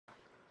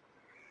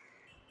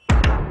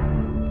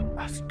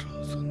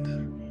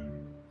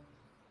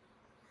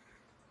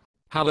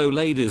Hello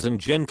ladies and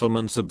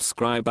gentlemen,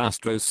 subscribe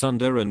Astro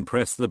Sunder and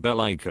press the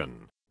bell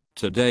icon.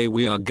 Today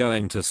we are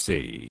going to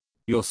see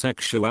your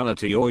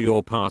sexuality or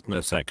your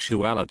partner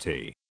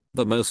sexuality.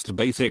 The most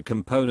basic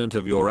component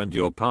of your and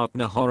your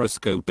partner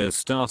horoscope is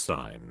star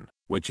sign,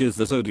 which is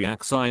the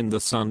zodiac sign the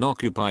sun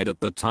occupied at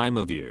the time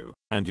of you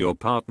and your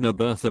partner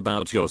birth.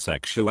 About your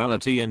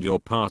sexuality and your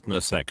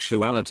partner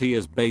sexuality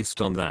is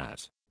based on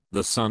that.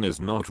 The sun is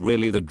not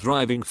really the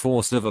driving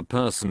force of a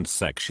person's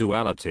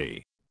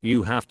sexuality.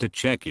 You have to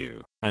check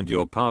you and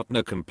your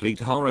partner complete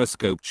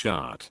horoscope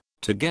chart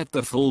to get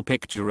the full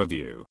picture of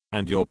you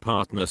and your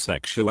partner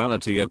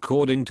sexuality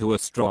according to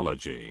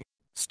astrology.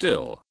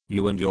 Still,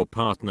 you and your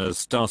partner's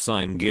star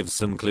sign gives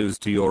some clues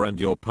to your and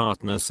your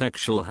partner's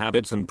sexual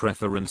habits and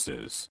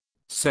preferences.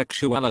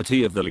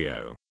 Sexuality of the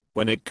Leo.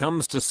 When it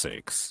comes to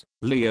sex,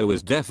 Leo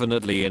is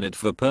definitely in it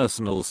for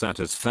personal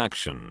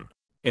satisfaction.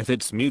 If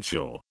it's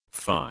mutual,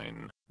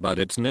 fine, but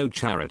it's no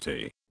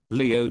charity.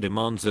 Leo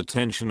demands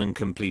attention and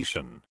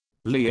completion.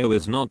 Leo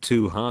is not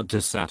too hard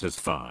to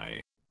satisfy.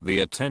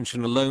 The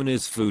attention alone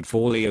is food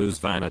for Leo's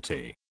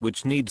vanity,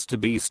 which needs to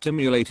be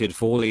stimulated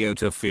for Leo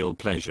to feel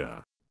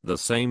pleasure. The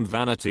same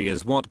vanity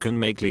is what can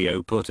make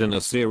Leo put in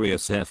a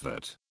serious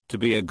effort to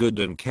be a good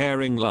and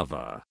caring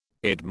lover.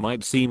 It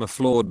might seem a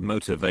flawed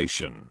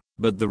motivation,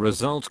 but the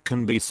result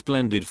can be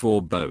splendid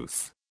for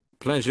both.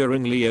 Pleasure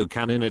in Leo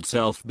can in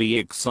itself be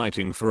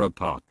exciting for a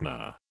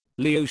partner.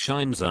 Leo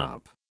shines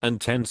up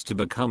and tends to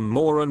become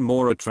more and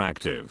more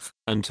attractive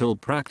until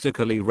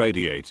practically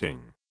radiating.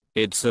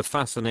 It's a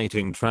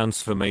fascinating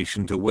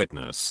transformation to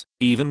witness,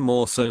 even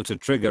more so to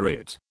trigger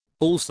it.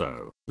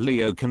 Also,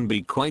 Leo can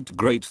be quite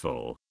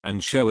grateful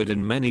and show it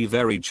in many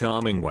very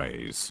charming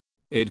ways.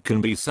 It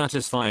can be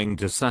satisfying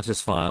to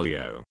satisfy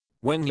Leo.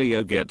 When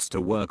Leo gets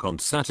to work on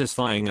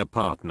satisfying a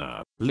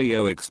partner,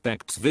 Leo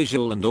expects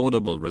visual and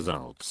audible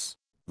results.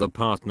 The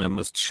partner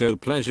must show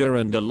pleasure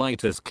and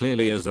delight as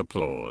clearly as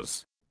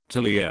applause.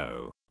 To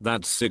Leo,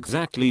 that's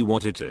exactly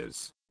what it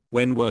is.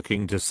 When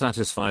working to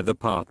satisfy the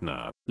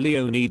partner,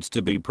 Leo needs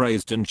to be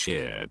praised and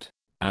cheered.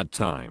 At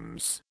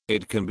times,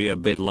 it can be a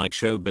bit like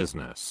show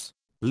business.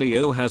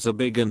 Leo has a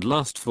big and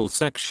lustful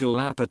sexual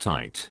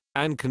appetite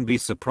and can be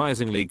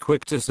surprisingly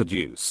quick to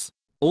seduce.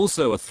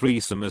 Also, a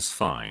threesome is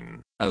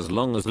fine, as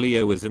long as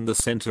Leo is in the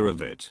center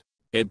of it.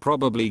 It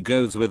probably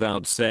goes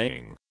without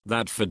saying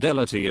that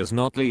fidelity is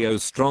not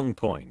Leo's strong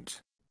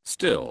point.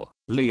 Still,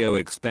 Leo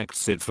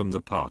expects it from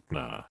the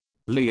partner.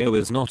 Leo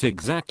is not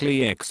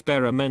exactly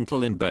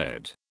experimental in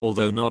bed,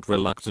 although not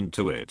reluctant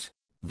to it.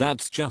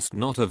 That's just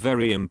not a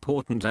very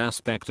important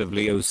aspect of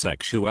Leo's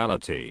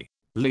sexuality.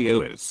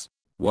 Leo is,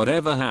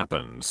 whatever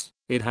happens,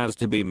 it has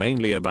to be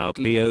mainly about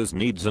Leo's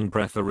needs and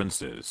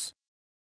preferences.